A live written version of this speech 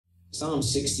Psalm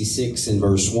 66 and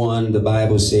verse 1, the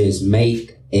Bible says,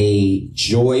 make a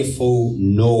joyful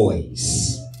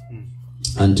noise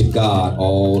unto God,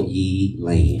 all ye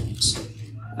lands.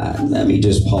 Let me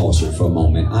just pause here for a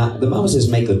moment. The Bible says,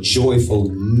 make a joyful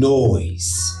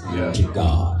noise unto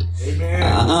God.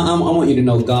 I want you to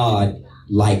know God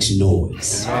likes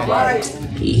noise.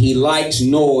 He likes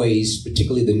noise,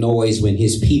 particularly the noise when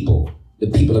his people, the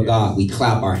people of God, we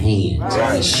clap our hands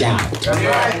and we shout.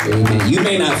 Amen. You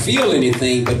may not feel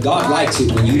anything, but God likes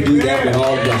it when you do that with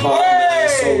all your heart, mind,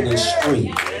 soul, and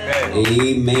strength.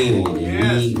 Amen.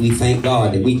 And we thank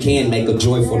God that we can make a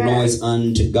joyful noise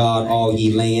unto God, all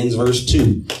ye lands. Verse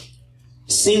 2.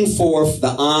 Sing forth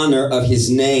the honor of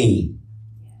his name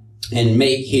and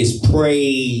make his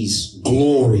praise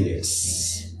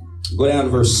glorious. Go down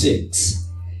to verse 6.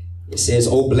 It says,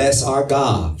 oh, bless our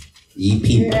God, ye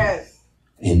people,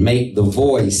 and make the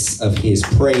voice of his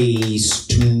praise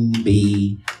to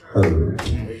be heard.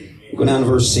 Go down to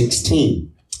verse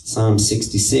 16. Psalm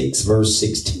 66, verse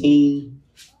 16.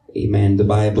 Amen. The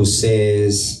Bible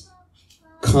says,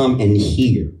 come and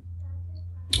hear,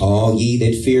 all ye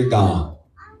that fear God,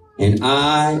 and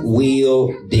I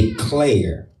will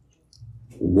declare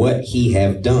what he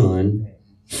have done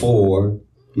for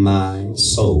my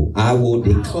soul. I will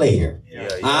declare.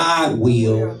 I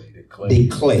will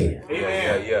declare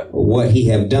what he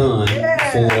have done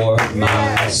for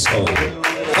my soul.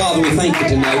 Father, we thank you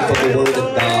tonight for the word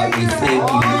of God. We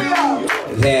thank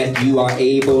you that you are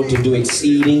able to do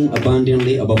exceeding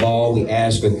abundantly above all we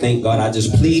ask or think. God, I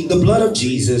just plead the blood of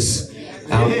Jesus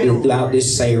throughout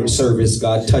this service.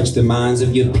 God, touch the minds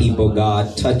of your people.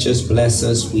 God, touch us, bless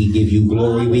us. We give you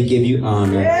glory. We give you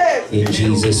honor in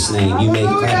Jesus' name. You may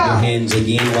clap your hands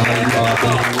again while you are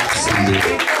being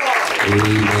seated.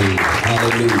 Amen.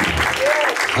 Hallelujah.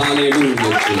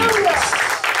 Hallelujah, Jesus.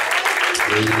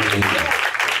 Amen.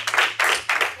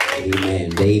 Amen.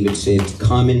 David said,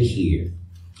 come and hear,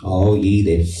 all ye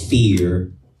that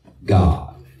fear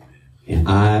God, and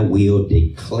I will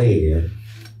declare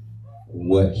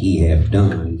what he have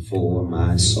done for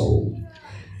my soul.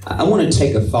 I want to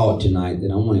take a thought tonight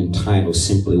that I want to entitle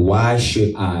simply, why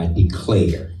should I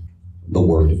declare the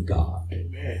word of God?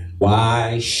 Amen.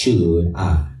 Why should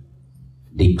I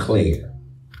declare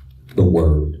the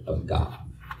word of God?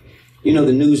 You know,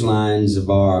 the news lines of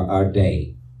our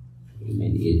day,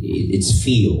 amen, it's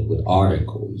filled with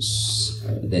articles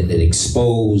that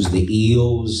expose the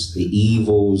ills, the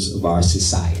evils of our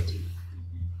society.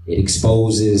 It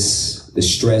exposes the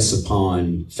stress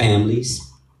upon families.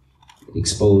 It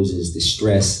exposes the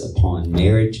stress upon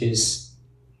marriages.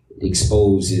 It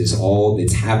exposes all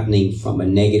that's happening from a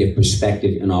negative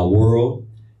perspective in our world.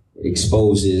 It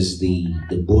exposes the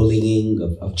bullying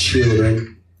of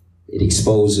children. It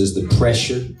exposes the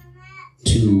pressure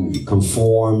to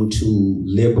conform to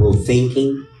liberal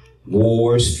thinking,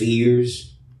 wars,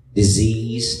 fears,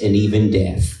 disease, and even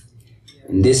death.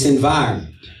 In this environment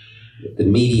that the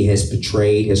media has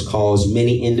portrayed has caused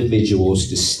many individuals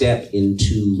to step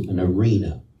into an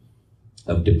arena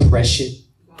of depression,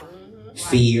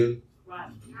 fear,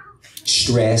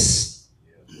 stress,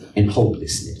 and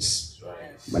hopelessness.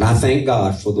 But I thank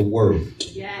God for the word.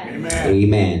 Amen.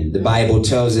 Amen. The Bible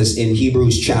tells us in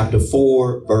Hebrews chapter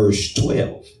 4, verse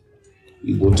 12.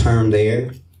 You will turn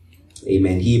there.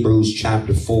 Amen. Hebrews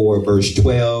chapter 4, verse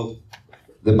 12.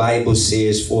 The Bible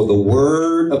says, for the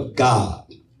word of God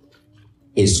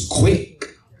is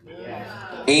quick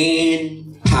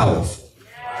and powerful,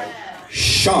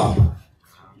 sharper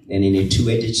than any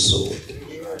two-edged sword,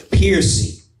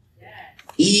 piercing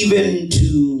even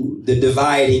to the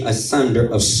dividing asunder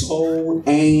of soul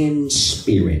and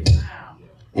spirit,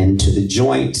 and to the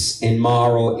joints and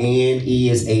marrow, and he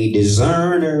is a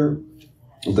discerner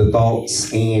of the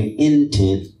thoughts and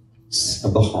intents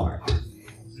of the heart.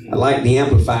 I like the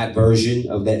Amplified version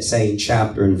of that same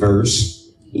chapter and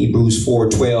verse, Hebrews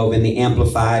 4:12. In the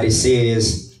Amplified, it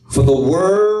says, for the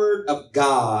word of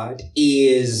God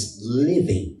is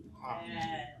living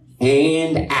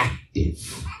and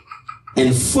active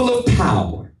and full of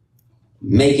power,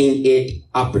 making it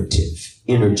operative,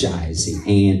 energizing,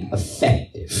 and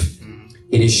effective.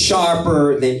 It is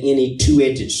sharper than any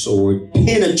two-edged sword,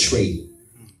 penetrating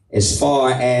as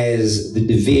far as the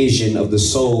division of the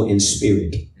soul and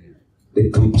spirit, the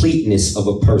completeness of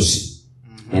a person,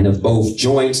 and of both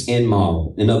joints and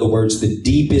marrow. In other words, the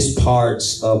deepest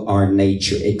parts of our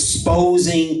nature,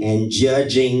 exposing and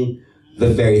judging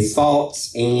the very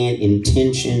thoughts and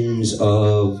intentions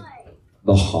of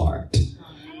the heart.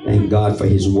 Thank God for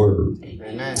his word.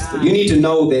 Amen. But you need to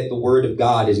know that the word of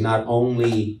God is not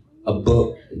only a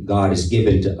book that God has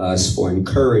given to us for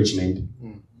encouragement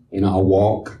in our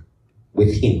walk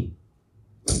with him.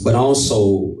 But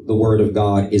also the word of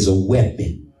God is a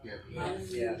weapon.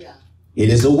 It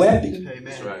is a weapon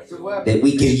that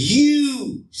we can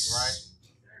use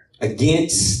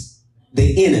against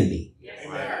the enemy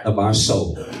of our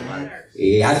soul.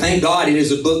 I thank God it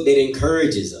is a book that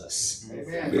encourages us.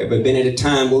 You ever been at a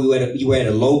time where you were at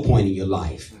a low point in your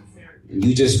life? And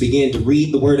you just began to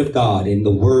read the word of God and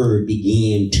the word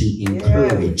began to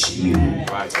encourage you.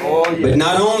 But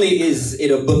not only is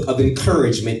it a book of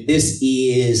encouragement, this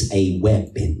is a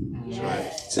weapon.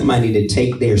 Somebody need to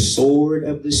take their sword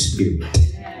of the Spirit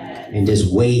and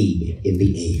just wave it in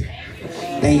the air.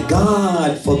 Thank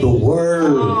God for the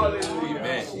word.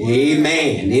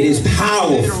 Amen. It is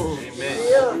powerful.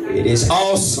 It is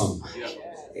awesome.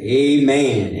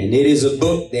 Amen. And it is a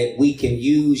book that we can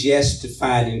use, yes, to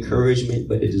find encouragement,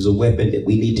 but it is a weapon that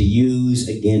we need to use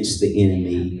against the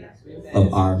enemy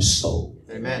of our soul.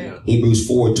 Amen. Hebrews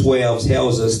 4:12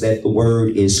 tells us that the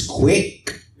word is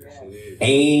quick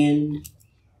and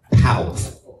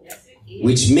powerful,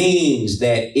 which means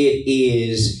that it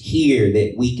is here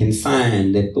that we can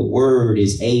find that the word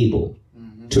is able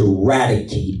to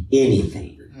eradicate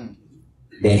anything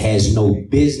that has no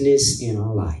business in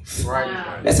our life.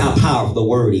 That's how powerful the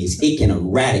word is. It can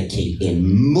eradicate and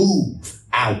move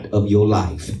out of your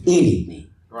life anything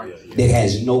that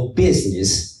has no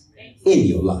business in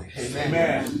your life.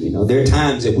 Amen. You know, there are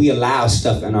times that we allow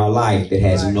stuff in our life that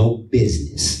has no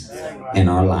business in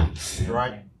our life.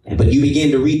 But you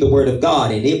begin to read the word of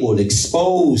God and it will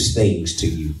expose things to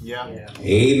you.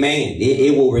 Amen.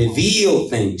 It will reveal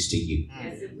things to you.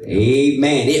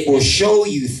 Amen. It will show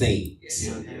you things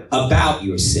about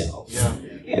yourself.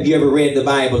 Have you ever read the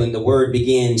Bible and the word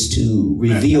begins to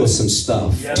reveal some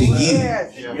stuff to you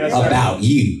about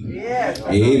you?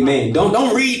 Amen.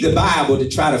 Don't read the Bible to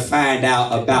try to find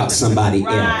out about somebody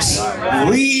else.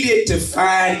 Read it to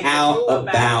find out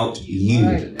about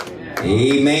you.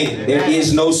 Amen. There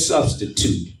is no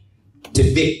substitute to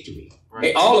victory.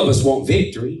 All of us want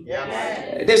victory.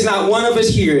 There's not one of us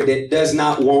here that does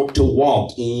not want to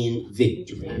walk in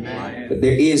victory. But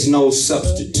there is no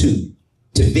substitute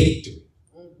to victory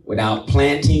without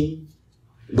planting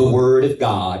the word of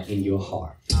God in your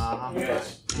heart.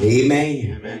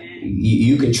 Amen.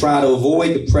 You can try to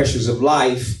avoid the pressures of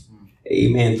life,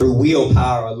 amen, through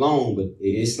willpower alone, but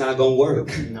it's not going to work.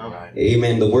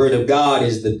 Amen. The word of God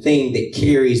is the thing that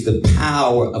carries the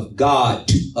power of God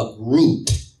to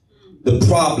uproot the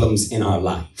problems in our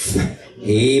life.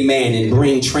 Amen. And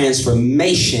bring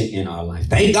transformation in our life.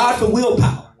 Thank God for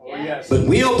willpower. But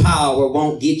willpower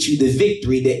won't get you the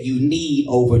victory that you need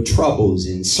over troubles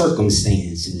and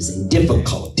circumstances and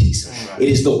difficulties. It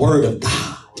is the word of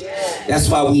God. That's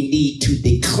why we need to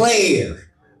declare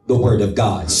the word of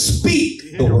God.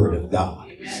 Speak the word of God.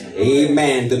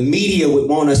 Amen. The media would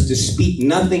want us to speak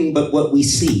nothing but what we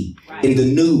see in the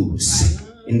news,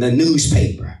 in the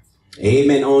newspaper.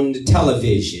 Amen. On the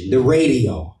television, the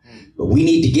radio. But we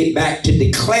need to get back to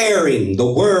declaring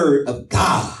the word of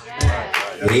God.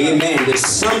 Amen. There's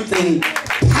something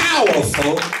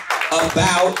powerful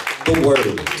about the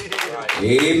word.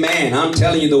 Amen. I'm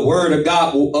telling you, the word of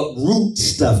God will uproot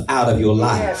stuff out of your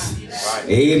life.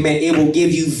 Amen. It will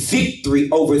give you victory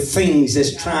over things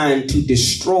that's trying to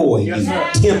destroy you,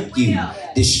 tempt you,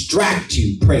 distract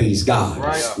you. Praise God.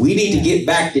 We need to get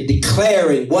back to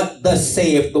declaring what thus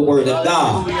saith the word of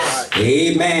God.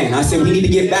 Amen. I said we need to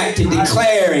get back to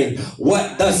declaring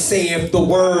what thus saith the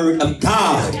word of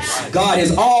God. God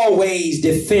has always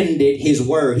defended his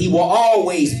word. He will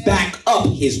always back up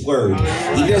his word.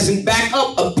 He doesn't back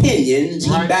up opinions.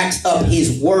 He backs up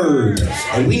his word.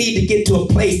 And we need to get to a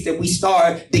place that we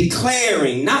start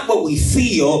declaring not what we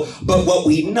feel, but what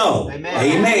we know.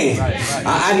 Amen.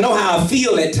 I know how I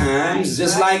feel at times,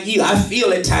 just like you. I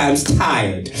feel at times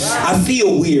tired. I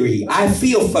feel weary. I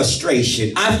feel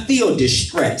frustration. I feel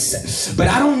distress. But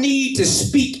I don't need to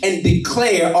speak and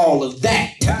declare all of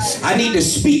that. I need to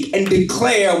speak and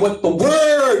declare what the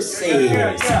word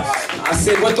says. I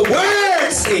said what the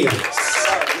word says.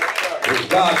 Thank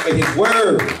God for his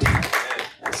word.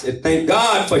 I said thank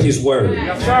God for his word.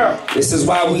 This is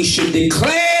why we should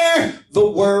declare the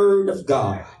word of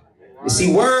God. You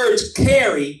see, words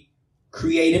carry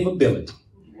creative ability.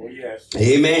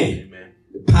 Amen.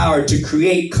 The power to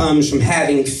create comes from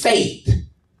having faith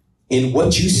in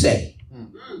what you say.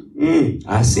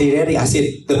 I say that. I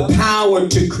said the power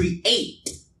to create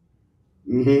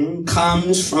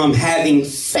comes from having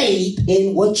faith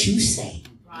in what you say.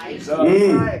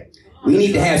 We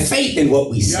need to have faith in what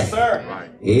we say.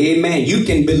 Amen. You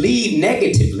can believe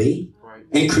negatively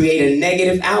and create a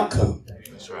negative outcome.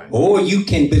 Or you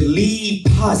can believe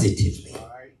positively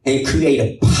and create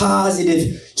a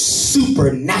positive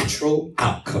supernatural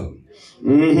outcome.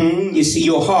 You see,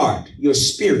 your heart, your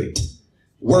spirit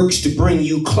works to bring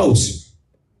you closer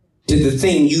to the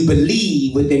thing you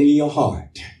believe within your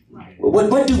heart.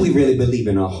 What do we really believe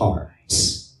in our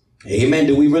hearts? Amen.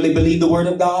 Do we really believe the word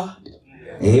of God?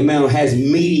 Amen. Has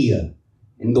media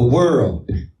in the world,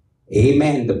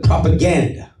 amen, the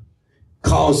propaganda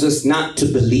calls us not to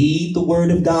believe the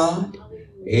word of God.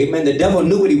 Amen. The devil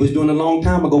knew what he was doing a long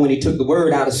time ago when he took the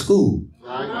word out of school.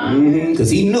 Because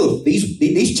he knew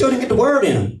these children get the word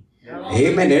in them.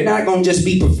 Amen. They're not going to just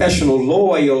be professional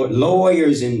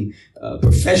lawyers and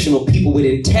professional people with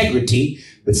integrity,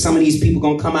 but some of these people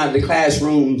going to come out of the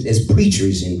classrooms as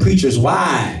preachers and preachers'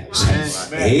 wives.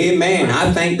 Amen.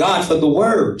 I thank God for the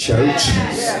word, church.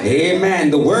 Amen.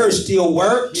 The word still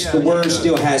works. The word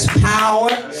still has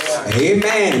power.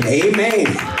 Amen. Amen.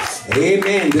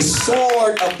 Amen. The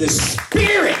sword of the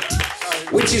Spirit,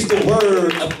 which is the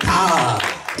word of God.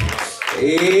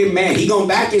 Amen. He gonna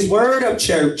back his word up,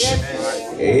 church.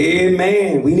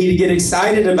 Amen. We need to get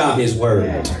excited about his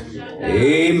word.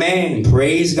 Amen.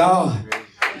 Praise God.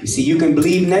 You see, you can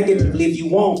believe negatively if you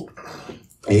want.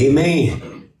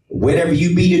 Amen. Whatever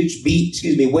you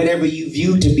whatever you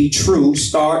view to be true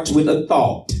starts with a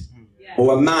thought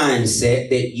or a mindset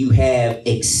that you have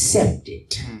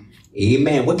accepted.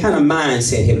 Amen. What kind of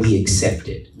mindset have we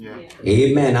accepted?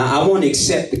 Amen. I want to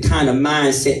accept the kind of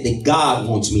mindset that God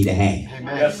wants me to have.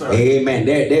 Yes, sir. Amen.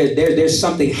 There's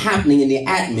something happening in the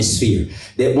atmosphere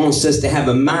that wants us to have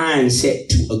a mindset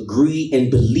to agree and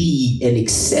believe and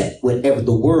accept whatever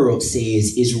the world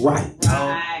says is right.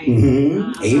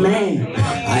 Amen.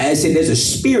 I said there's a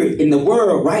spirit in the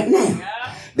world right now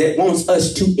that wants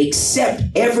us to accept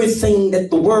everything that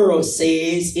the world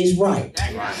says is right.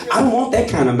 I don't want that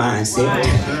kind of mindset.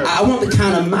 I want the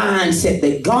kind of mindset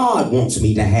that God wants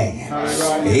me to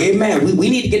have. Amen. We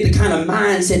need to get the kind of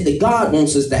mindset that God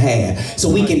wants us to have so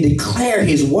we can declare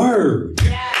his word.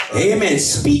 Amen.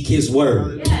 Speak his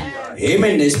word.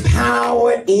 Amen. There's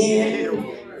power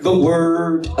in the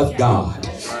word of God.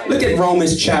 Look at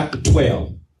Romans chapter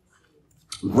 12.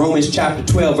 Romans chapter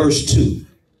 12 verse 2.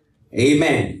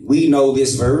 Amen. We know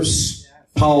this verse.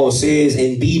 Paul says,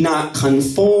 and be not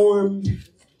conformed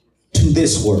to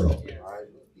this world,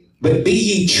 but be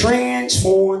ye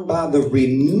transformed by the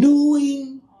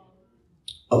renewing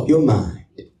of your mind,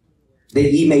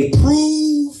 that ye may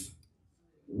prove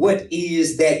what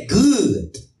is that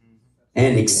good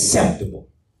and acceptable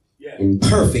and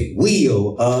perfect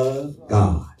will of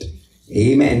God.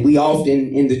 Amen. We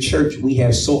often in the church, we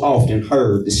have so often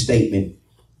heard the statement,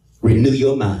 renew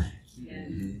your mind.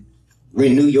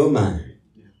 Renew your mind.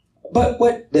 But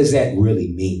what does that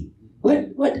really mean?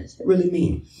 What does it really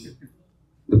mean?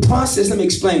 The process, let me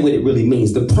explain what it really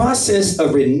means. The process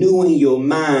of renewing your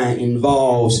mind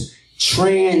involves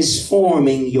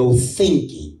transforming your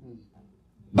thinking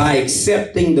by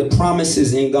accepting the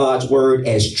promises in God's word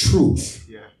as truth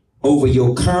over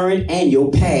your current and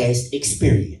your past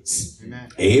experience.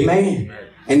 Amen.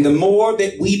 And the more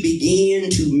that we begin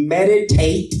to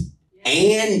meditate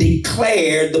and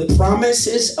declare the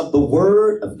promises of the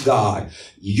word of God,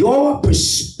 your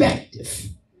perspective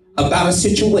about a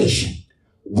situation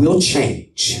will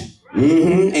change.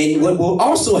 And what will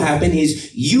also happen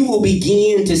is you will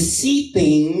begin to see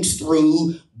things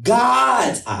through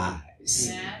God's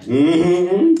eyes.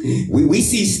 We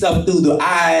see stuff through the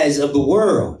eyes of the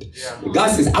world.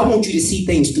 God says, I want you to see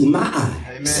things through my eyes.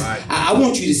 I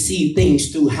want you to see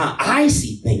things through how I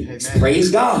see things.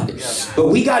 Praise God. But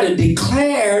we got to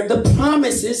declare the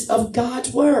promises of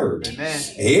God's word.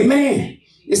 Amen.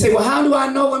 You say, well, how do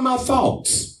I know when my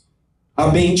thoughts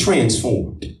are being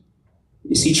transformed?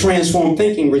 You see, transformed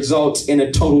thinking results in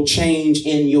a total change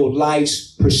in your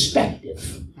life's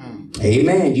perspective.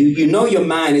 Amen. You know your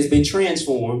mind has been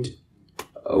transformed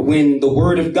when the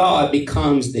word of God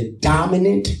becomes the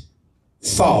dominant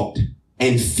thought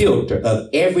and filter of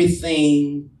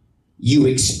everything you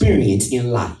experience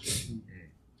in life.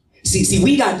 See,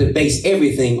 we got to base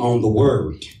everything on the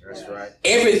word. That's right.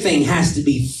 Everything has to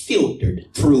be filtered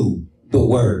through the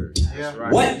word.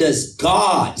 Right. What does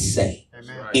God say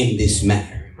in this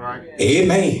matter? Right.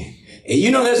 Amen. And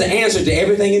you know there's an answer to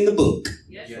everything in the book.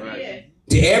 Right.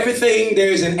 To everything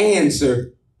there's an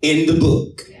answer in the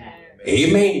book.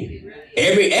 Amen.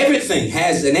 Everything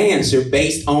has an answer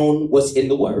based on what's in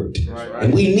the word.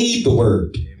 And we need the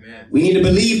word. We need to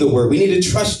believe the word. We need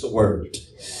to trust the word.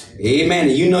 Amen.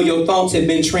 And you know your thoughts have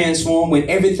been transformed when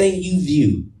everything you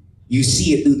view, you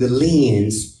see it through the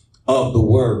lens of the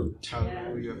word.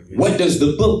 What does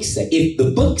the book say? If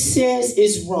the book says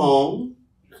it's wrong,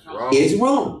 it's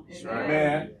wrong.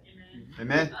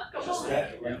 Amen.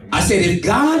 I said, if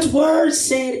God's word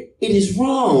said it is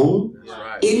wrong,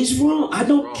 it is wrong. I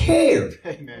don't care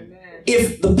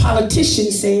if the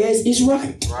politician says it's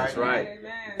right.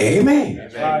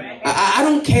 Amen. I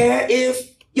don't care if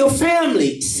your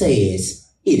family says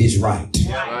it is right.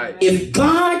 If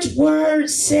God's word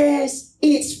says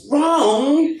it's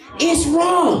wrong, it's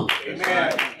wrong.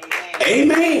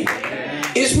 Amen.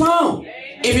 It's wrong.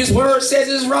 If his word says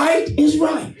it's right, it's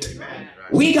right.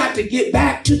 We got to get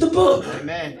back to the book.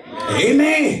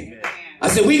 Amen. I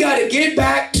said, we got to get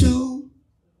back to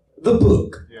the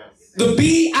book. The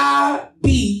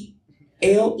B-I-B-L-E.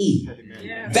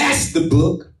 That's the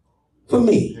book for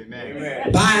me.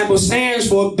 Bible stands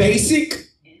for basic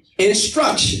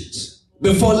instructions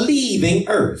before leaving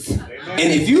earth.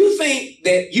 And if you think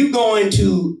that you're going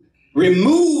to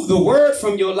remove the word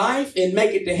from your life and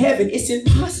make it to heaven, it's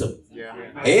impossible.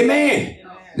 Amen.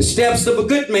 The steps of a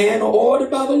good man are ordered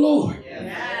by the Lord.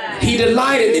 He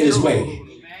delighted in his way.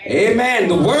 Amen.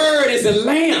 The word is a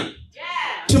lamp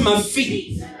to my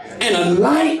feet and a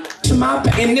light to my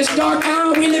path. In this dark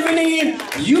hour we're living in,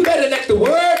 you better let the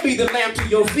word be the lamp to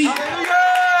your feet.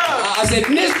 I said,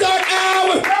 in this dark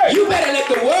hour, you better let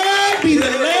the word be the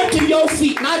lamp to your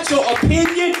feet. Not your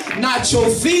opinion, not your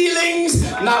feelings,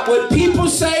 not what people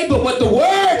say, but what the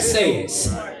word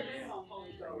says.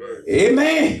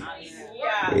 Amen.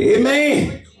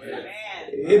 Amen.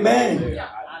 Amen.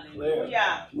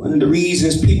 One of the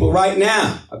reasons people right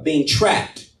now are being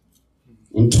trapped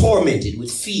and tormented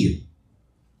with fear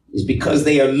is because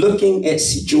they are looking at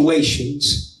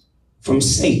situations from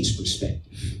Satan's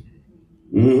perspective.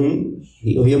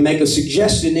 He'll make a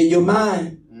suggestion in your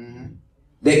mind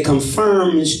that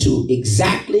confirms to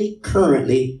exactly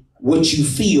currently what you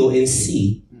feel and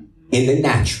see in the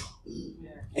natural.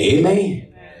 Amen.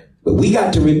 But we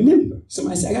got to remember,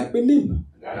 somebody say, I got to remember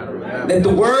that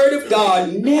the word of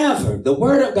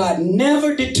God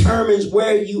never determines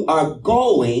where you are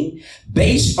going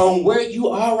based on where you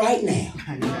are right now.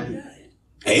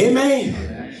 Amen.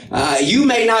 You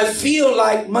may not feel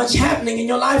like much happening in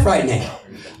your life right now,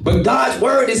 but God's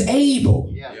word is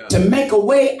able to make a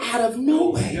way out of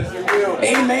no way.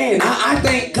 Amen. I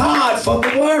thank God for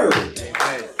the word.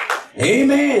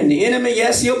 Amen. The enemy,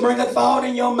 yes, he'll bring a thought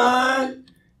in your mind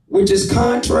which is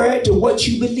contrary to what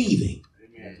you believe in.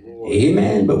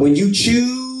 Amen. But when you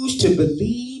choose to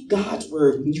believe God's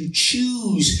word, when you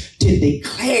choose to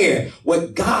declare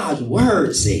what God's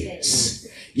word says,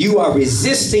 you are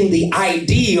resisting the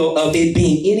ideal of it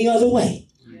being any other way.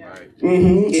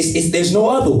 There's no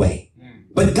other way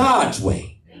but God's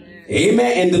way.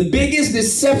 Amen. And the biggest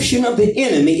deception of the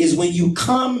enemy is when you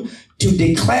come to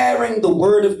declaring the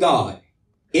word of God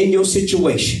in your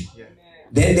situation.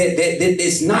 That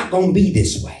it's not going to be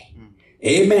this way.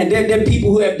 Amen. There are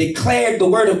people who have declared the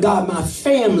word of God, my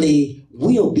family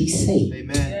will be saved.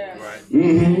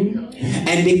 Amen.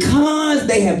 And because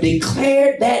they have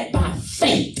declared that by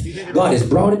faith, God has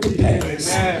brought it to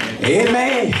pass.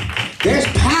 Amen. There's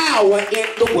power in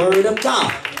the word of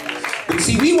God. But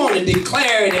see, we want to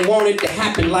declare it and want it to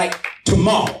happen like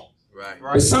tomorrow.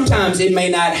 But sometimes it may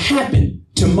not happen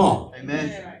tomorrow.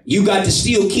 Amen. You got to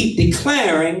still keep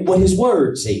declaring what his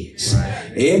word says.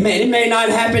 Amen. It may not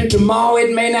happen tomorrow.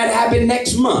 It may not happen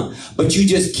next month. But you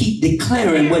just keep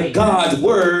declaring what God's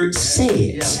word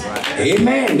says.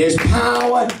 Amen. There's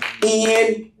power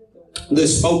in the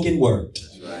spoken word.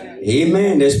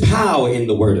 Amen. There's power in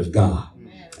the word of God.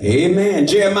 Amen.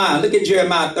 Jeremiah. Look at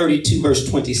Jeremiah 32 verse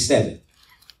 27.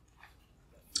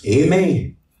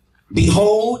 Amen.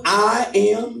 Behold, I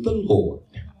am the Lord,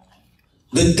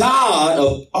 the God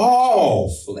of all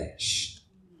flesh.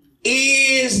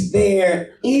 Is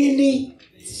there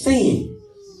anything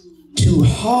too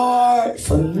hard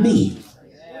for me?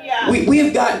 We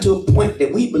have gotten to a point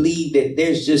that we believe that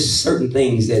there's just certain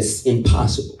things that's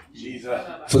impossible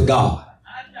for God.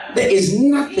 There is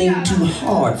nothing too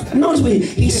hard. Notice what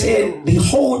he said,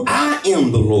 behold, I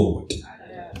am the Lord,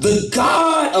 the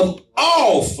God of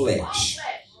all flesh.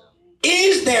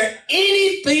 Is there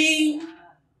anything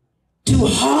too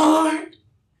hard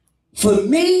for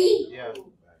me?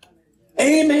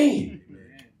 Amen.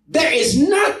 There is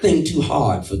nothing too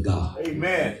hard for God.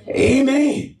 Amen.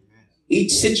 Amen.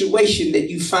 Each situation that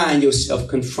you find yourself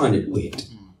confronted with,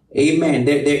 amen,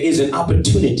 there is an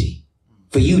opportunity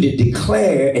for you to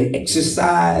declare and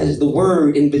exercise the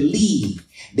word and believe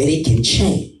that it can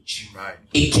change.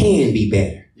 It can be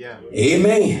better.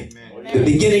 Amen. The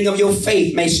beginning of your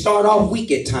faith may start off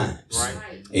weak at times.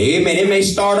 Amen. It may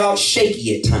start off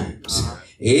shaky at times.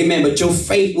 Amen. But your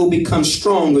faith will become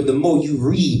stronger the more you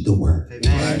read the word.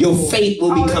 Amen. Your faith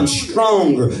will become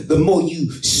stronger the more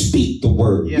you speak the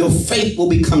word. Yeah. Your faith will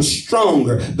become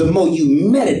stronger the more you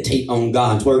meditate on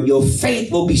God's word. Your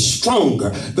faith will be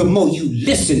stronger the more you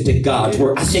listen to God's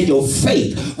word. I said your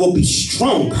faith will be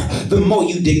stronger the more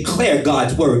you declare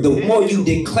God's word. The more you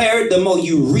declare it, the more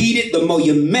you read it, the more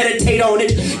you meditate on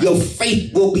it, your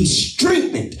faith will be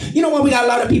strengthened. You know why we got a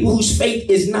lot of people whose faith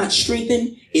is not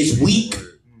strengthened? Is weak.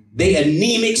 They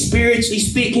anemic spiritually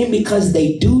speaking because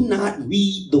they do not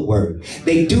read the word.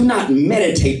 They do not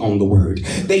meditate on the word.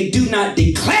 They do not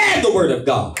declare the word of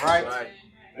God. Right.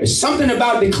 There's something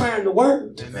about declaring the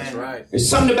word. That's right. There's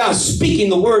something about speaking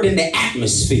the word in the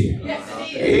atmosphere.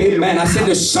 Amen. I said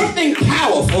there's something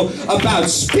powerful about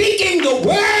speaking the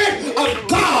word of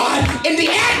God in the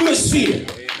atmosphere.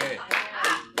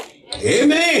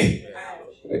 Amen.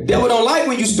 The devil don't like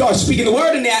when you start speaking the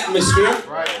word in the atmosphere.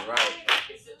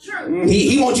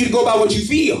 He wants you to go by what you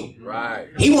feel. Right.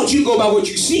 He wants you to go by what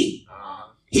you see.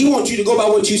 He wants you to go by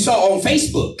what you saw on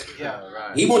Facebook. Yeah,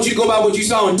 right. He wants you to go by what you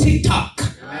saw on TikTok.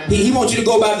 He wants you to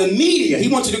go by the media. He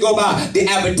wants you to go by the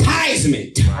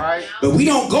advertisement. Right. But we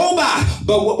don't go by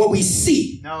what we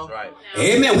see. No. Right.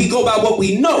 Amen. We go by what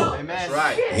we know. Amen.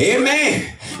 Right.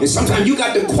 Amen. And sometimes you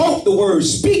got to quote the word,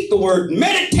 speak the word,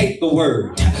 meditate the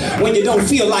word when you don't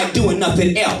feel like doing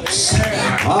nothing else.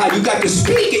 You got to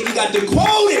speak it. You got to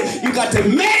quote it. You got to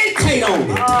meditate on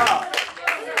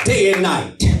it day and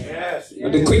night. Yes.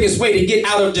 But the quickest way to get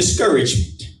out of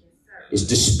discouragement is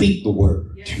to speak the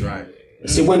word. Right.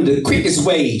 See, one of the quickest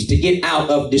ways to get out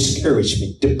of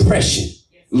discouragement, depression,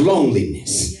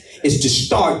 loneliness, is to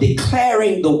start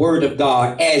declaring the word of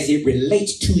God as it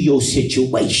relates to your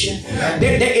situation.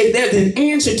 There's an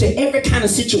answer to every kind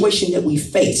of situation that we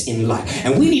face in life.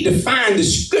 And we need to find the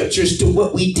scriptures to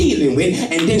what we're dealing with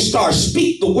and then start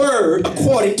speak the word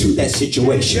according to that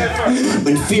situation.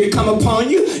 When fear come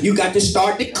upon you, you got to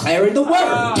start declaring the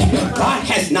word. God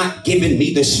has not given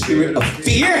me the spirit of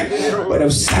fear, but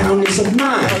of soundness of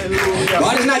mind.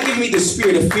 God has not given me the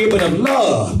spirit of fear, but of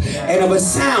love and of a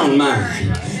sound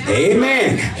mind.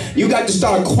 Amen. You got to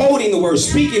start quoting the word,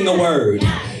 speaking the word.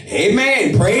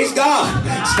 Amen. Praise God.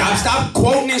 Stop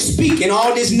quoting and speaking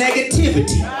all this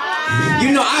negativity.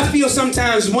 You know, I feel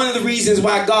sometimes one of the reasons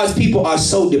why God's people are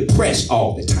so depressed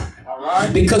all the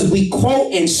time. Because we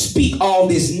quote and speak all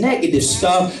this negative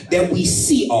stuff that we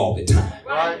see all the time.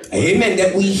 Amen.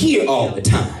 That we hear all the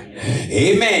time.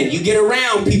 Amen. You get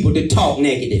around people that talk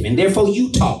negative and therefore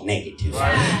you talk negative.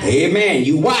 Amen.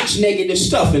 You watch negative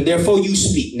stuff and therefore you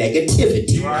speak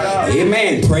negativity.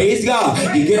 Amen. Praise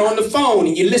God. You get on the phone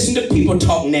and you listen to people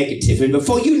talk negative and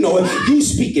before you know it, you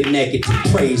speaking negative.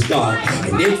 Praise God.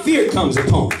 And then fear comes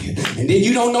upon you and then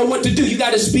you don't know what to do. You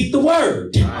got to speak the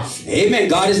word. Amen.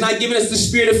 God has not given us the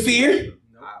spirit of fear,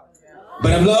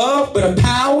 but of love, but of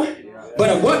power, but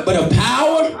of what? But of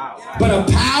power, but of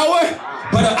power.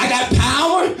 But I got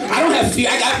power. I don't have fear.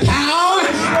 I got power.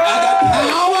 I got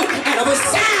power and of a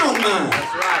sound mind.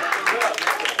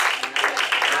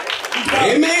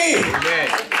 Amen.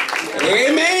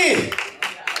 Amen.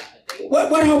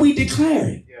 What are we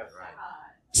declaring?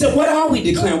 So what are we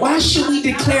declaring? Why should we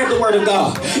declare the word of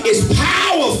God? It's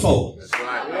powerful.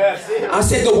 I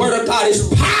said the word of God is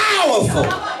powerful.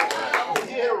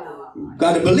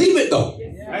 Got to believe it though.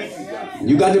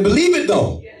 You got to believe it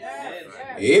though.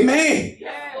 Amen.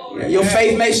 Your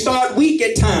faith may start weak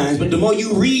at times, but the more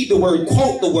you read the word,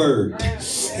 quote the word.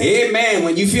 Amen.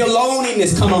 When you feel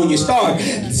loneliness come on, you start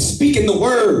speaking the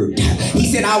word.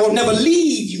 He said, I will never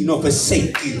leave you nor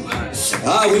forsake you.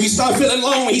 When you start feeling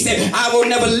lonely, he said, I will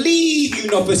never leave you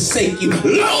nor forsake you.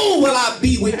 Lo, will I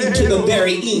be with you to the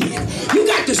very end. You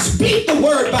got to speak the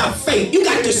word by faith. You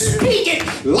got to speak it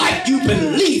like you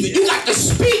believe it. You got to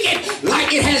speak it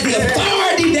like it has the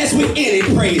authority that's within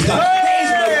it. Praise God.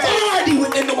 There's an authority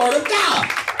within the word of God.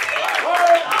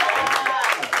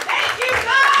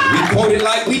 We quote it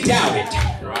like we doubt it.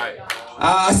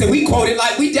 I said we quote it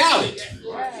like we doubt it.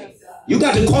 You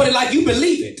got to quote it like you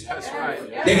believe it.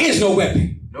 There is no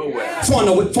weapon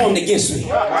formed against me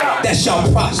that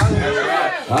shall prosper.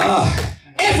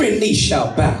 Every knee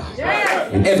shall bow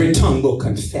and every tongue will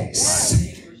confess.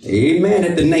 Amen.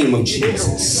 At the name of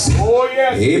Jesus.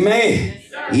 Amen.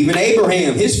 Even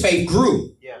Abraham, his faith grew.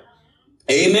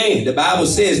 Amen. The Bible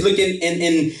says, look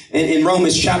in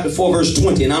Romans chapter 4 verse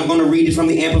 20, and I'm going to read it from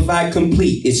the Amplified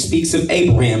Complete. It speaks of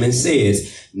Abraham and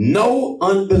says, no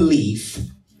unbelief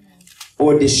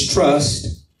or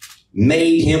distrust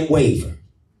made him waver,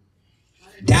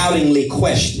 doubtingly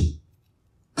question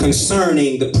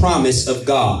concerning the promise of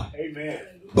God. Amen.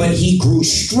 But he grew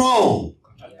strong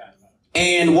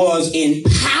and was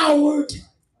empowered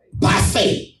by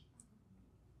faith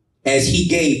as he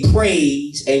gave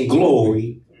praise and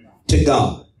glory to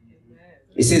God.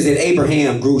 It says that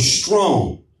Abraham grew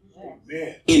strong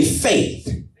in faith,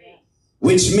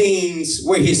 which means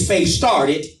where his faith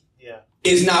started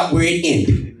is not where it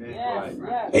ended.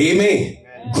 Amen.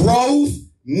 Growth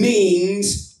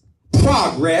means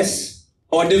progress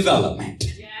or development.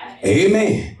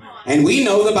 Amen. And we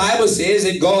know the Bible says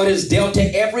that God has dealt to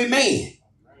every man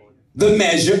the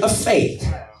measure of faith.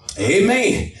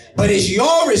 Amen. But it's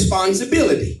your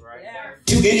responsibility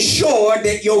to ensure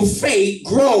that your faith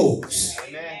grows.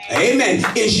 Amen.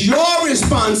 It's your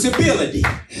responsibility,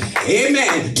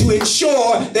 amen, to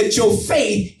ensure that your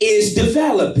faith is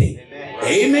developing.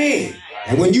 Amen.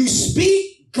 And when you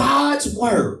speak God's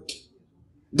word,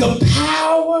 the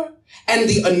power and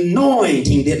the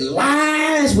anointing that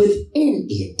lies within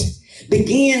it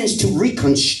begins to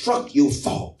reconstruct your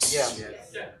thoughts.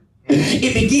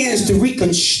 It begins to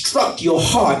reconstruct your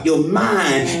heart, your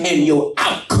mind, and your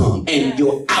outcome and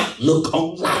your outlook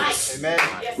on life.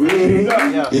 That's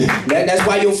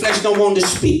why your flesh don't want to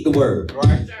speak the word.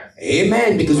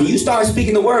 Amen. Because when you start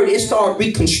speaking the word, it starts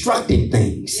reconstructing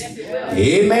things.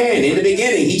 Amen. In the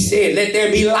beginning, he said, let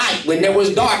there be light when there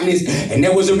was darkness, and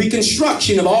there was a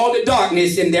reconstruction of all the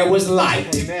darkness, and there was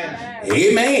light.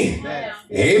 Amen.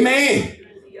 Amen.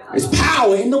 There's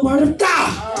power in the word of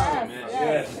God.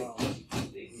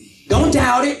 Don't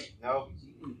doubt it.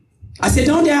 I said,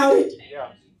 don't doubt it.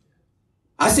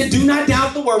 I said, do not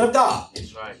doubt the word of God.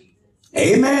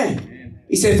 Amen.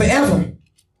 He said, forever,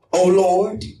 O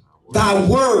Lord, thy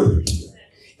word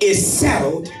is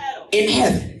settled in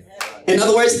heaven. In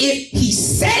other words, if he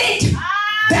said it,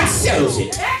 that settles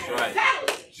it.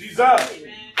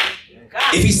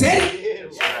 If he said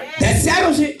it, that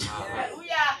settles it.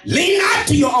 Lean not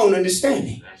to your own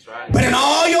understanding, but in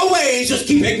all your ways, just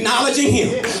keep acknowledging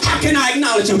him. How can I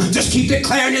acknowledge him? Just keep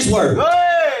declaring his word.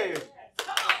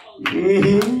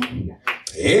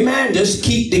 Amen. Just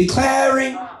keep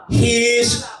declaring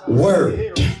his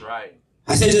word.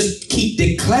 I said, just keep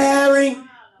declaring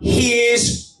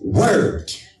his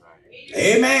word.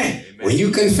 Amen. When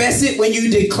you confess it, when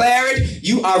you declare it,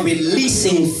 you are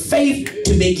releasing faith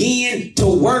to begin to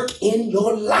work in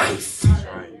your life.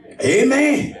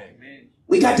 Amen.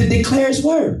 We got to declare his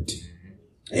word.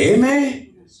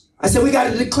 Amen. I said, we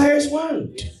got to declare his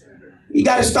word. You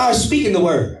got to start speaking the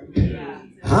word.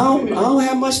 I don't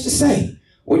have much to say.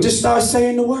 Or just start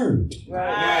saying the word.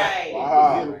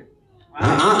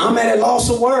 I'm at a loss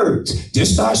of words.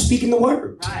 Just start speaking the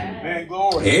word.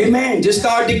 Amen. Just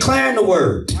start declaring the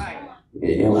word. I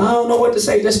don't know what to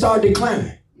say. Just start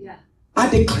declaring. I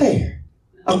declare.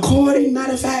 According,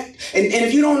 matter of fact, and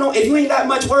if you don't know, if you ain't got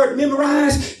much word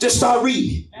memorized, just start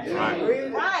reading.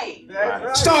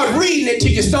 Start reading it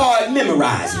till you start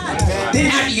memorizing it. Then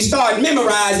after you start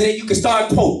memorizing it, you can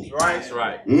start quoting.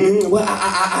 Well,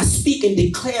 I speak and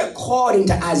declare according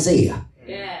to Isaiah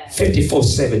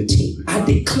 54:17. I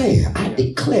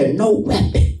declare no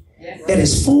weapon that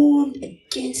is formed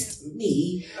against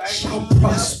me shall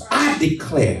prosper. I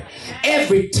declare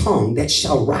every tongue that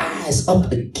shall rise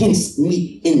up against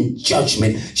me in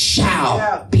judgment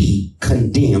shall be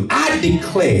condemned. I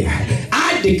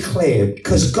declare,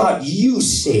 because God, you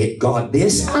said, God,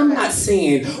 this. I'm not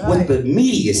saying what the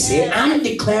media said. I'm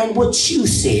declaring what you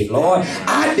said, Lord.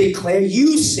 I declare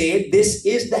you said this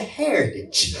is the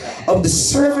heritage of the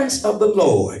servants of the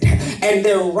Lord, and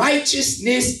their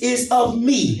righteousness is of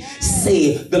me,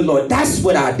 said the Lord. That's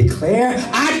what I declare.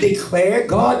 I declare,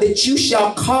 God, that you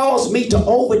shall cause me to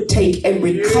overtake and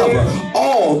recover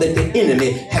all that the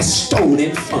enemy has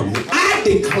stolen from me. I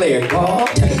declare, God,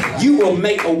 you will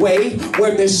make a way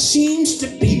where there seems to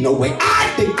be no way.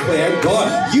 I declare,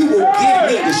 God, you will give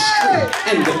me the strength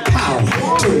and the power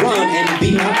to run and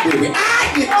be not weary.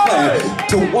 I declare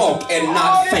to walk and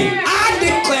not faint. I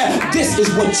declare this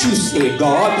is what you said,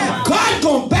 God. God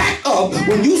gonna back up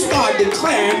when you start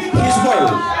declaring his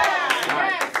word.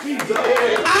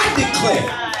 I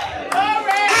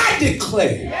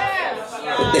declare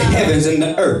that the heavens and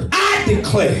the earth, I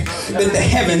declare that the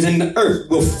heavens and the earth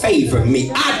will favor me.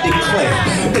 I declare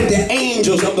that the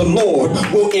angels of the Lord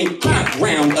will encamp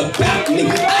round about me.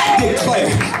 I declare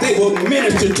they will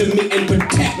minister to me and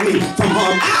protect me from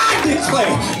harm. I declare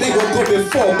they will go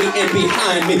before me and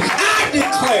behind me. I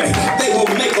declare they will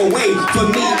make a way for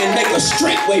me and make a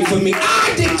straight way for me.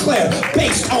 I declare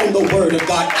based on the word of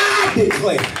God.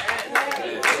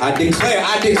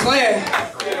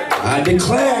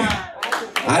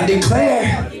 I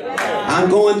declare I'm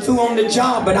going through on the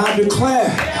job, but I declare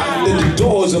that the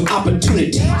doors of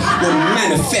opportunity will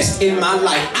manifest in my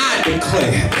life. I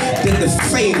declare that the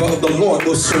favor of the Lord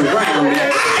will surround me.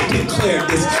 I declare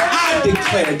this. I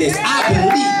declare this. I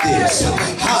believe this.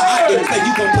 I declare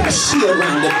you're going to put a shield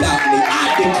around about me.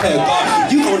 I declare,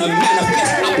 God, you're going to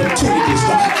manifest opportunities.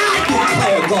 God. I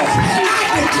declare, God.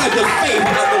 I declare the favor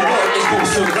of the Lord is going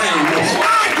to surround me.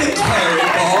 I declare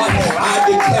it, God. I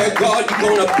declare, God, you're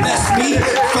going to bless me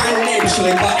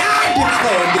financially. But I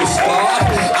declare this, God.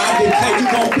 I declare you're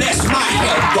going to bless my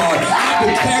health, God. I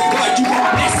declare, God, you're going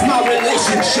to bless my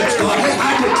relationships, God.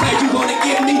 I declare you're going to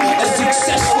give me a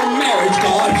successful marriage,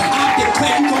 God. I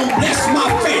declare you're going to bless my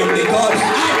family, God.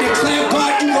 I declare,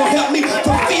 God, you're going to help me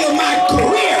fulfill my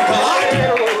career, God.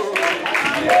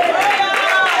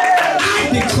 I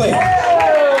declare.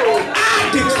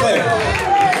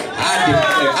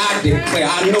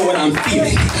 I know what I'm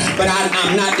feeling, but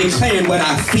I'm not declaring what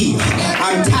I feel.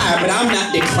 I'm tired, but I'm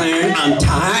not declaring I'm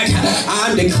tired.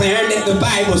 I'm declaring that the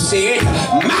Bible said,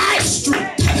 my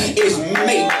strength is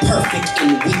made perfect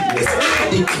in weakness. I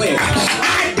declare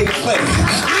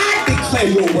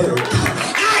your word.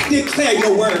 I declare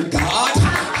your word, God.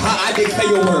 I declare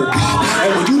your word, God.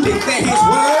 And when you declare his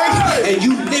word and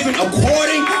you living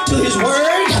according to his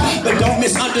word, but don't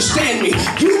misunderstand me,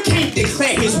 you can't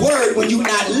declare his word when you're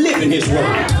not living his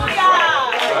word.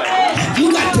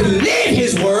 You got to live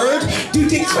his word to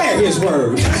declare his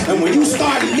word. And when you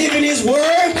start living his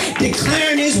word,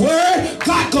 declaring his word,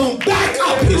 God gonna back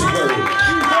up his word.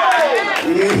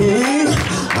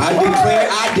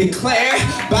 I declare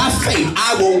by faith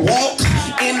I will walk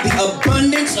in the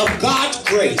abundance of God's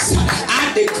grace.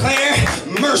 I declare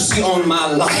mercy on my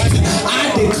life.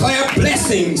 I declare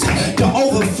blessings to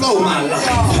overflow my life.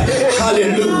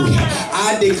 Hallelujah.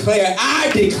 I declare.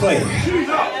 I declare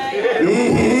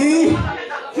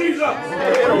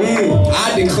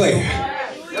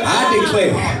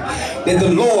that the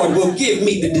Lord will give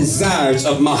me the desires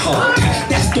of my heart.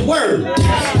 That's the word.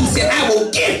 He said, I will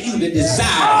give you the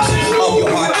desires of your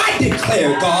heart. I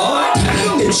declare, God,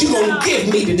 that you're going to give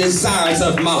me the desires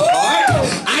of my heart.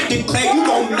 I declare you're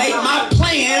going to make my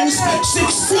plans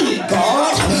succeed,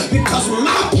 God, because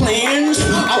my plans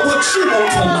are what you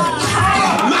want for my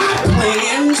life. My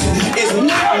plans is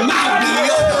not my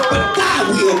will, but thy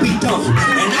will be done.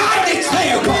 And I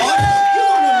declare, God, you're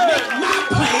going to make my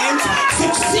plans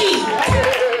succeed.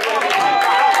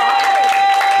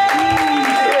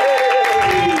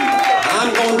 I'm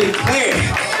going to declare,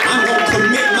 I'm going to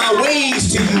commit my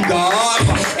ways to you, God.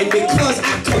 And because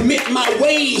I commit my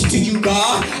ways to you,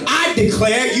 God, I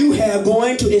declare you are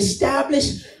going to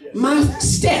establish my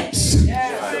steps.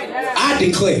 I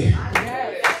declare.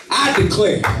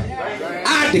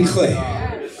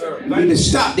 You need to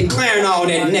stop declaring all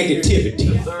that negativity.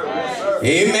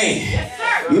 Amen.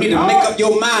 You need to make up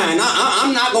your mind.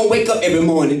 I'm not going to wake up every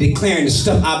morning declaring the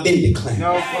stuff I've been declaring.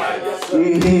 I'm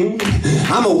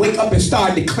going to wake up and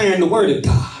start declaring the word of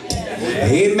God.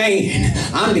 Amen.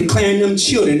 I'm declaring them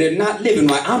children that are not living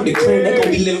right. I'm declaring they're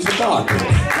going to be living for God.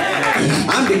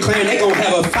 I'm declaring they're going to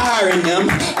have a fire in them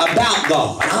about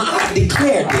God. I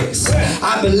declare this.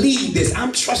 I believe this.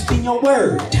 I'm trusting your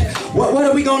word. What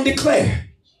are we going to declare?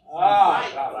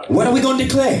 What are we going to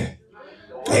declare?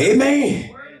 Amen.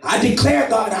 I declare,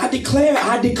 God, I declare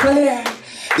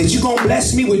that you're going to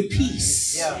bless me with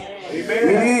peace.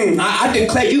 I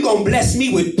declare you're going to bless me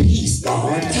with peace,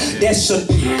 God, that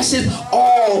surpasses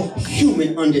all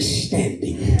human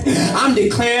understanding. I'm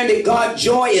declaring that, God,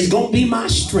 joy is going to be my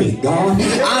strength, God.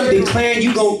 I'm declaring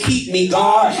you're going to keep me,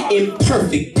 God, in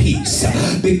perfect peace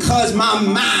because my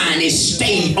mind is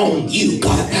stayed on you,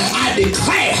 God. I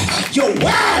declare your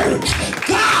word,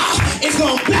 God, is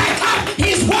going to back up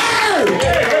his word.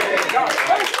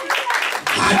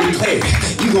 I declare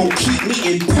you're going to keep me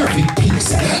in perfect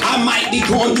peace. I might be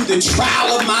going through the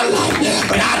trial of my life,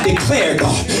 but I declare,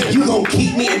 God, you're going to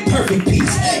keep me in perfect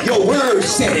peace. Your word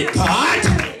said it, God.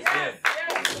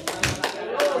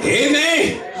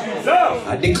 Amen.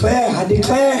 I declare,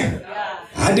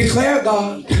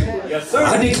 God. Yes, sir.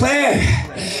 I declare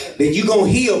that you're going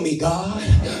to heal me, God,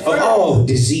 of all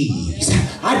disease.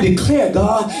 I declare,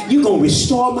 God, you're going to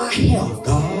restore my health,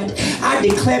 God. I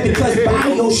declare because by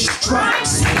your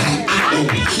stripes I am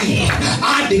healed.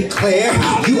 I declare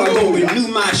you are going to renew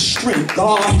my strength,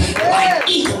 God, like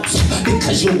eagles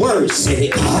because your word said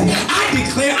it, God. I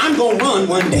declare I'm going to run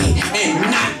one day and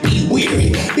not be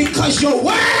weary because your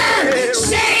word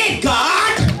said it,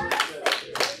 God.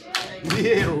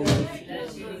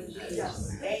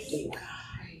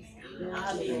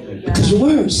 Because your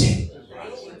word said it.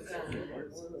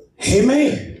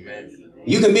 Amen.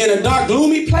 You can be in a dark,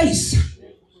 gloomy place,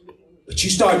 but you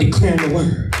start declaring the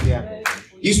word.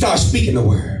 You start speaking the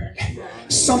word.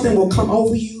 Something will come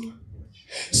over you.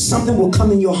 Something will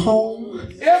come in your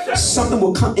home. Something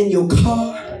will come in your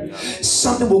car.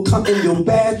 Something will come in your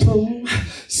bathroom.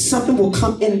 Something will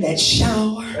come in that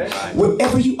shower.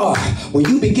 Wherever you are, when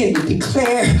you begin to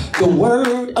declare the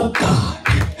word of God,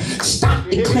 stop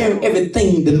declaring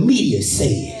everything the media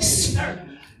says.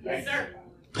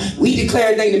 We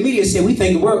declare everything the media says, we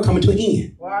think the world coming to an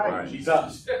end.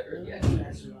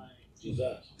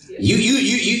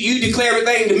 You declare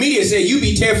everything the media says, you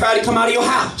be terrified to come out of your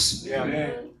house.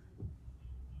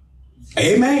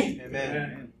 Amen.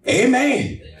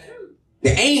 Amen.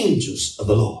 The angels of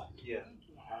the Lord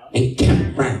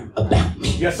encamp round about me.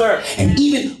 Yes, sir. And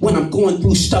even when I'm going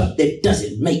through stuff that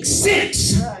doesn't make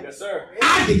sense, Yes, sir.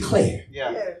 I declare.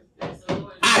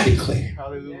 I declare.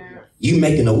 Hallelujah. You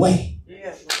making a way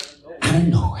out of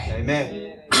nowhere.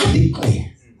 Amen. I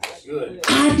declare. Good.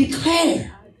 I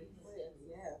declare.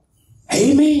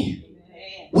 Amen.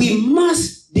 We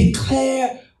must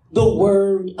declare the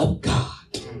word of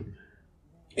God.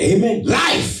 Amen.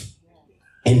 Life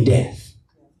and death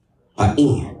are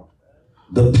in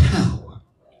the power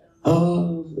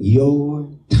of your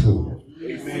tongue.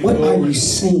 Amen. What are you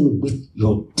saying with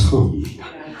your tongue?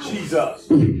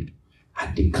 Jesus.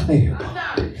 I declare,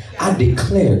 God. I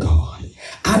declare, God.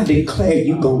 I declare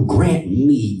you're going to grant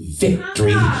me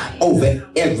victory over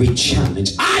every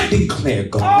challenge. I declare,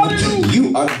 God,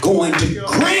 you are going to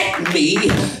grant me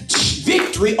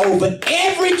victory over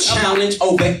every challenge,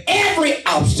 over every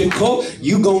obstacle.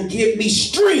 You're going to give me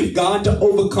strength, God, to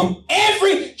overcome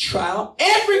every trial,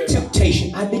 every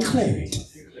temptation. I declare it.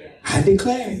 I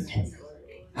declare it.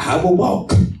 I will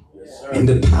walk in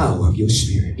the power of your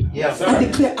spirit. Yes, I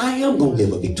declare I am going to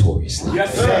live a victorious life.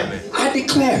 Yes, sir. I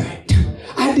declare it.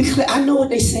 I declare, I know what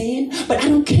they're saying, but I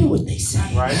don't care what they say.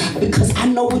 Right. Because I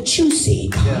know what you say,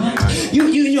 God. Yeah.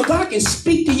 Your God can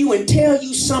speak to you and tell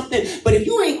you something, but if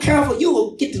you ain't careful, you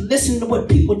will get to listen to what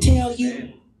people tell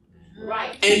you.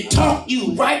 Right. And talk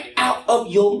you right out of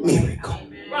your miracle.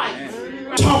 Right.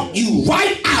 Talk you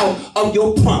right out of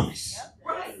your promise.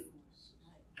 Right.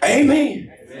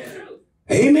 Amen.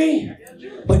 Amen.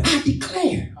 But I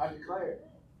declare.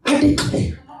 I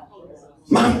declare.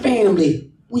 My family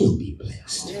will be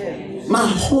blessed. My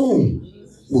home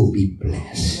will be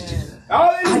blessed.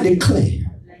 I declare.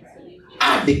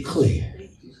 I declare.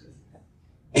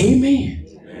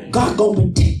 Amen. God gonna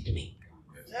protect me.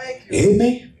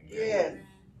 Amen.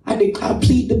 I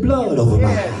plead the blood over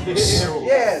my house.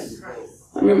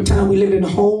 I remember a time we lived in a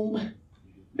home.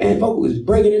 Man, folks was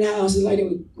breaking in houses like they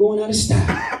were going out of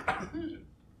style.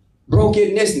 Broke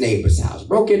in this neighbor's house,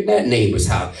 broke in that neighbor's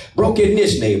house, broke in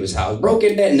this neighbor's house, broke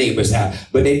in that neighbor's house.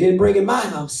 But they didn't break in my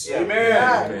house.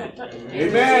 Amen.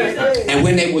 Amen. And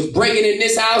when they was breaking in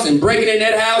this house and breaking in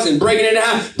that house and breaking in the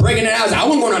house, breaking in the house, I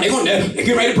wasn't going on. They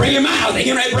get ready to break in my house. They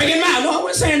get ready to break in my house. No, I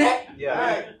wasn't saying that.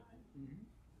 Yeah.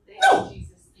 No.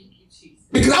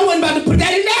 Because I wasn't about to put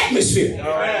that in the atmosphere.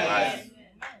 Right.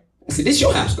 I said, this is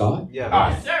your house, God. Yeah.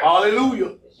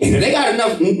 Hallelujah. And if they got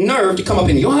enough nerve to come up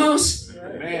in your house,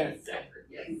 Amen.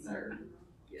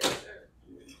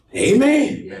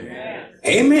 Amen.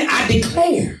 Amen. I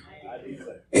declare.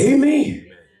 Amen.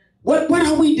 What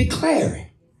are we declaring?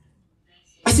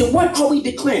 I said, what are we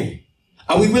declaring?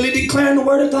 Are we really declaring the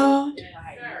word of God?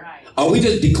 Are we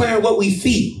just declaring what we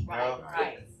feel?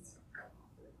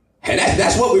 And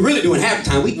that's what we're really doing half the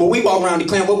time. We walk around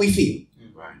declaring what we feel.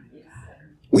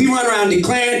 We run around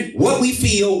declaring what we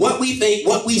feel, what we think,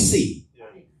 what we see.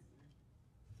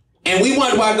 And we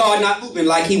wonder why God not moving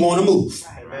like he want to move.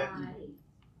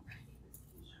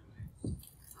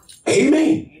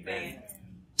 Amen. Amen.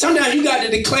 Sometimes you got to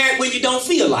declare it when you don't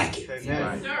feel like it.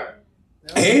 Amen.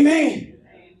 Amen.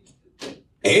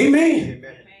 Amen. Amen.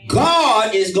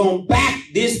 God is going to back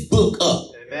this book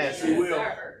up. Amen. He will.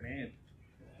 Amen.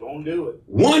 Don't do it.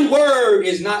 One word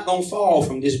is not going to fall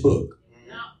from this book.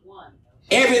 Not one.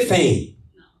 Everything.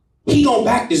 He going to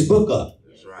back this book up.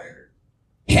 That's right.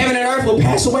 Heaven and earth will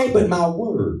pass away, but my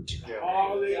word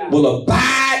will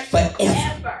abide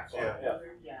forever.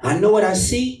 I know what I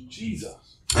see.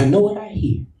 Jesus. I know what I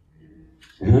hear.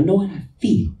 And I know what I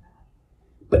feel.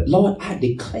 But Lord, I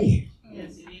declare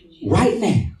right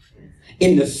now,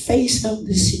 in the face of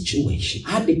the situation,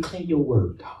 I declare your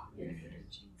word, God.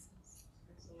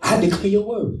 I declare your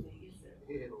word.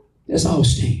 Let's all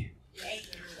stand.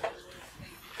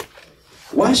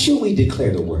 Why should we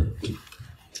declare the word?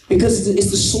 Because it's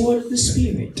the sword of the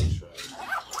Spirit.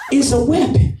 It's a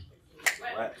weapon.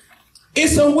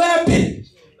 It's a weapon.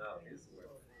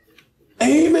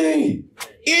 Amen.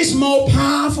 It's more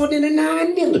powerful than a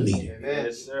 9mm.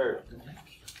 Amen, sir.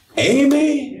 Amen.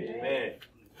 Amen.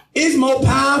 It's more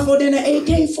powerful than an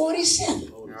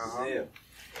AK-47.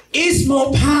 It's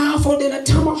more powerful than a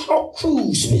Tomahawk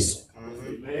cruise missile.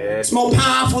 It's more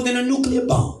powerful than a nuclear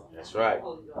bomb. That's right.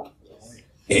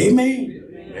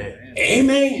 Amen.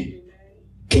 Amen.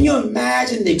 Can you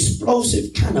imagine the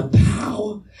explosive kind of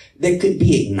power that could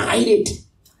be ignited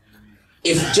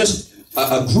if just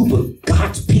a group of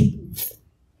God's people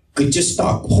could just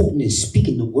start quoting and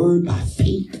speaking the word by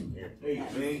faith?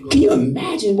 Can you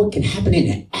imagine what can happen in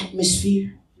an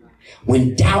atmosphere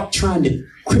when doubt trying to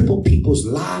cripple people's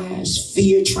lives,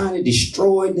 fear trying to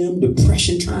destroy them,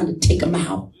 depression trying to take them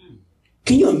out?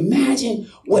 Can you imagine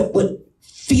what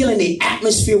filling the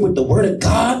atmosphere with the word of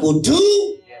God will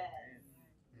do?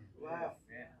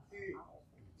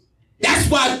 That's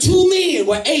why 2 men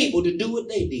were able to do what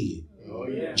they did.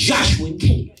 Joshua and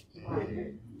Caleb.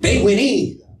 They went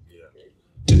in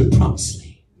to the promised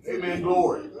land. Amen.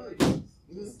 Glory.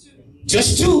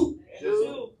 Just 2.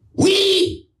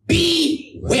 We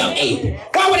be well able.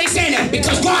 Why were they saying that?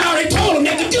 Because God already told them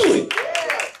they could do it.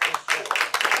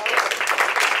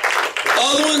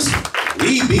 Other ones,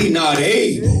 we be not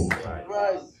able.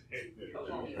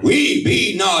 We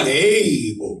be not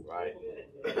able.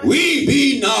 We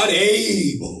be not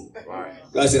able.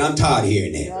 God said, I'm tired of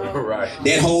hearing that.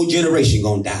 That whole generation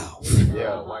gonna die off.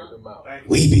 Wipe them out.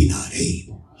 We be not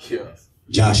able.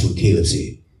 Joshua and Caleb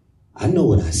said, I know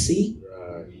what I see.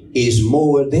 Is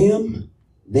more of them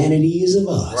than it is of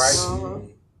us.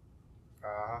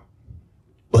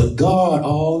 But God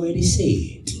already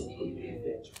said,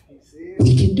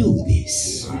 we can do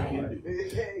this.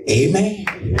 Amen.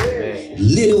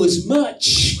 Little is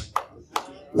much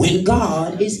when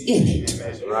God is in it.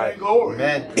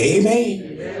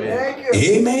 Amen.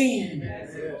 Amen.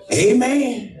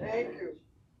 Amen.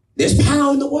 There's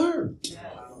power in the word.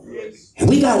 And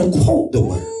we got to quote the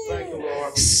word.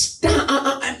 Stop.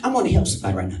 I'm going to help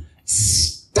somebody right now.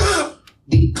 Stop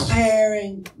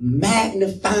declaring,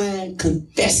 magnifying,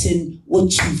 confessing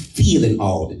what you feeling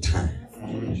all the time.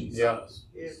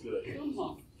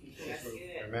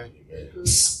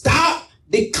 Stop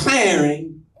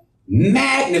declaring,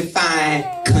 magnifying,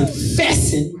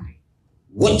 confessing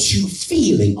what you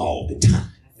feeling all the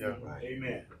time.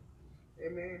 Amen.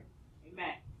 Amen.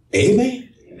 Amen.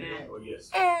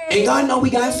 And God know we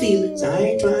got feelings. I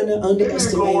ain't trying to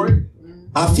underestimate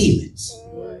our feelings.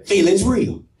 Feelings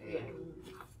real.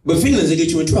 But feelings will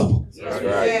get you in trouble.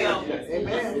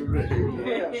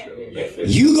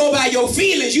 You go by your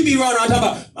feelings, you be running around talking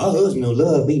about, my husband don't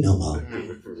love me no more.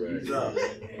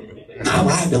 My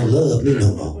wife don't love me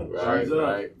no more.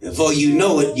 Before you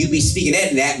know it, you be speaking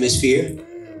that in the atmosphere,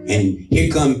 and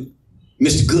here come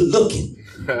Mr. Good Looking.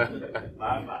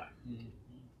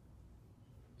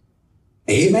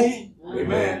 Amen.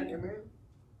 Amen.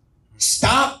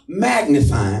 Stop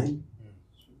magnifying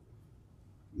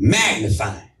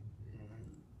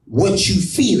what you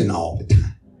feeling all the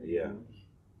time. Yeah.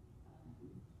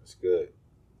 That's good.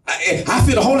 I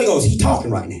feel the Holy Ghost. He's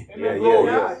talking right now.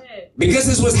 Yeah. Because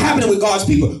this is what's happening with God's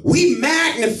people. We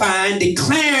magnifying,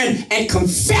 declaring, and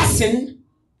confessing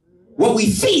what we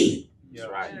feel. That's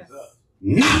right.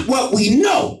 Not what we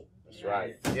know. That's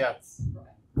right. Yeah.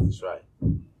 That's right.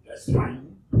 That's right.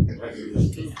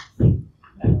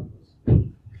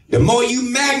 The more you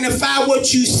magnify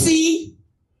what you see,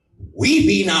 we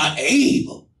be not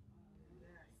able.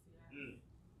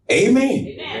 Amen.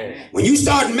 Amen. When you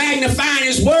start magnifying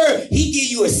his word, he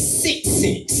give you a sixth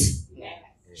sense.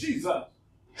 Jesus.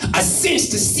 A sense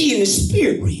to see in the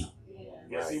spirit realm.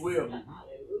 Yes, he will.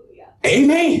 Amen.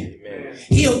 Amen.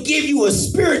 He'll give you a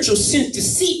spiritual sense to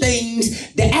see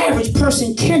things the average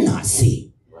person cannot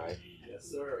see. Right. Yes,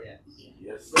 sir.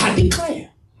 Yes, sir. I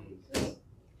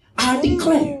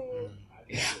declare.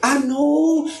 I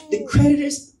know the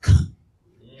creditors come,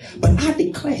 but I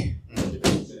declare.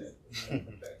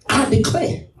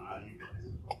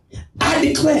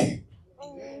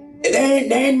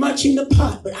 There ain't much in the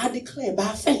pot, but I declare by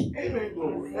faith.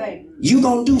 You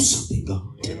gonna do something, God.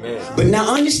 Amen. But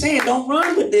now understand, don't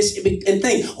run with this and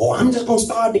think, oh, I'm just gonna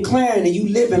start declaring and you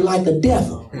living like a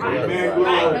devil.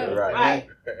 Right.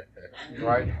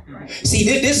 See,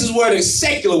 this is where the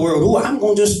secular world, I'm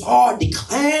gonna just start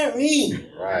declaring.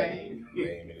 Right.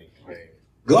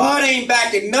 God ain't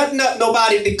backing nothing up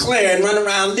nobody declaring, run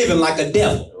around living like a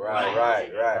devil. Right.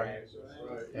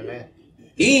 Amen.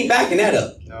 He ain't backing that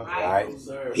up. No. Right.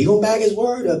 He gonna back his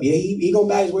word up. Yeah, he gonna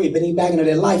back his word, but he ain't backing up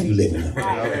that life you living.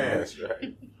 That's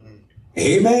right.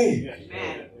 Amen.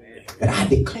 But I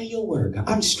declare your word, God.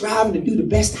 I'm striving to do the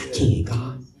best I can,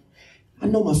 God. I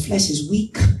know my flesh is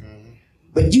weak.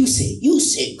 But you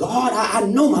said, God, I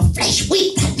know my flesh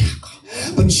weak right now, God.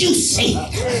 But you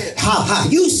said, how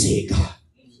you said, God,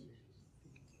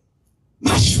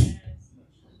 my strength.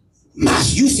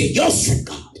 You said your strength,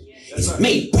 God, is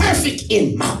made perfect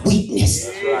in my weakness.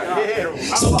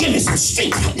 So give me some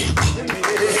strength right now,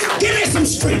 God. Give me some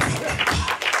strength right now,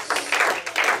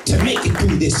 God, to make it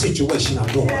through this situation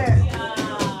I'm going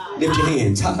through. Lift your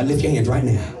hands. Lift your hands right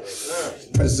now. The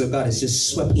presence of God is just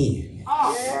swept in.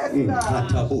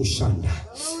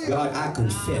 God, I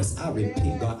confess, I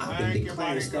repent, God. I've been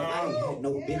declaring stuff I ain't had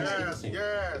no business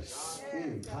declaring.